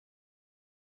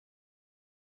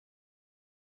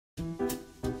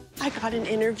got an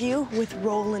interview with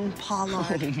Roland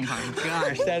Pollard. Oh my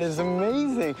gosh, that is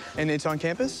amazing. And it's on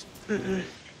campus?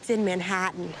 It's in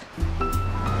Manhattan.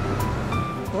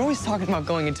 We're always talking about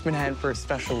going into Manhattan for a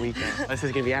special weekend. This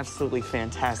is gonna be absolutely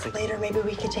fantastic. Later, maybe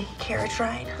we could take a carriage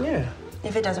ride. Yeah.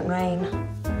 If it doesn't rain.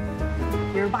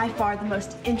 You're by far the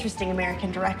most interesting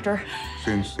American director.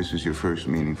 Since this is your first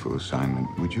meaningful assignment,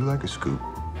 would you like a scoop?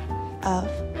 Of?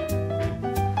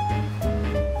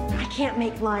 I can't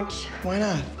make lunch. Why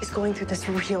not? He's going through this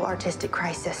real artistic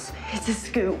crisis. It's a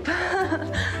scoop.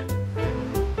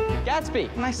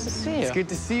 Gatsby, nice to see you. It's good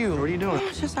to see you. What are you doing?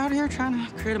 Just out here trying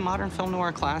to create a modern film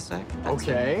noir classic.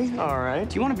 Okay, all right.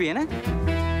 Do you want to be in it?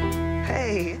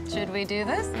 Hey. Should we do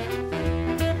this?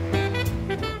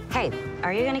 Hey,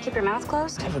 are you gonna keep your mouth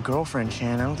closed? I have a girlfriend,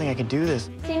 Chan. I don't think I could do this.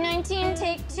 Scene 19,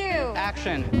 take 2.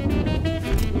 Action.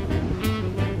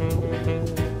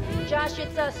 Josh,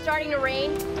 it's starting to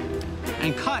rain.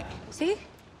 And cut. See?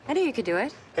 I knew you could do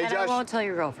it. Hey, and Josh. I won't tell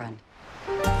your girlfriend.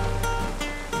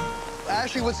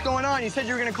 Ashleigh, what's going on? You said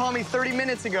you were gonna call me 30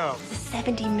 minutes ago. It's a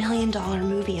 $70 million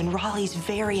movie, and Raleigh's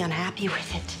very unhappy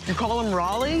with it. You call him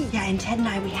Raleigh? Yeah, and Ted and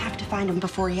I, we have to find him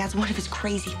before he has one of his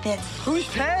crazy fits. Who's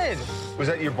Ted? Was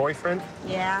that your boyfriend?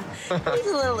 Yeah, he's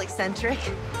a little eccentric.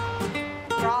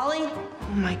 Raleigh?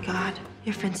 Oh, my God.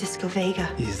 You're Francisco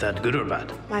Vega. Is that good or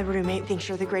bad? My roommate thinks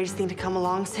you're the greatest thing to come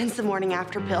along since the morning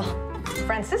after pill.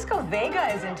 Francisco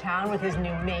Vega is in town with his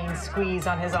new main squeeze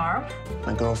on his arm.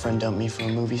 My girlfriend dumped me for a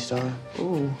movie star.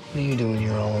 Ooh, what are you doing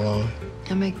here all alone?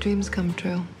 I make dreams come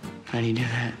true. How do you do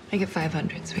that? I get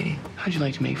 500, sweetie. How'd you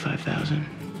like to make 5,000?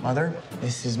 Mother,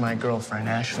 this is my girlfriend,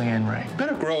 Ashleigh Ann Ray.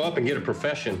 Better grow up and get a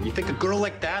profession. You think a girl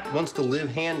like that wants to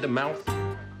live hand to mouth?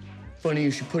 Funny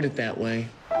you should put it that way.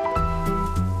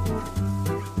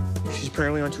 She's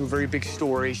apparently onto a very big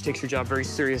story. She takes her job very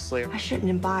seriously. I shouldn't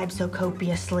imbibe so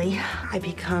copiously. I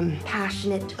become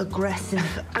passionate,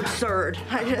 aggressive, absurd.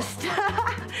 I just...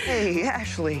 Hey,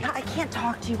 Ashleigh. I can't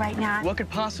talk to you right now. What could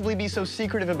possibly be so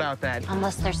secretive about that?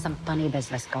 Unless there's some funny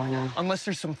business going on. Unless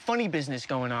there's some funny business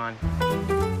going on.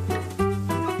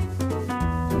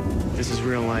 This is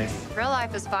real life. Real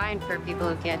life is fine for people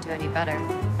who can't do any better.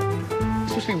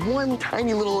 It's supposed to be one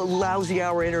tiny little lousy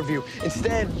hour interview.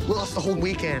 Instead, we lost the whole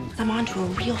weekend. I'm onto a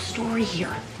real story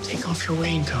here. Take off your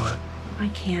raincoat. I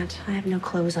can't. I have no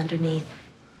clothes underneath.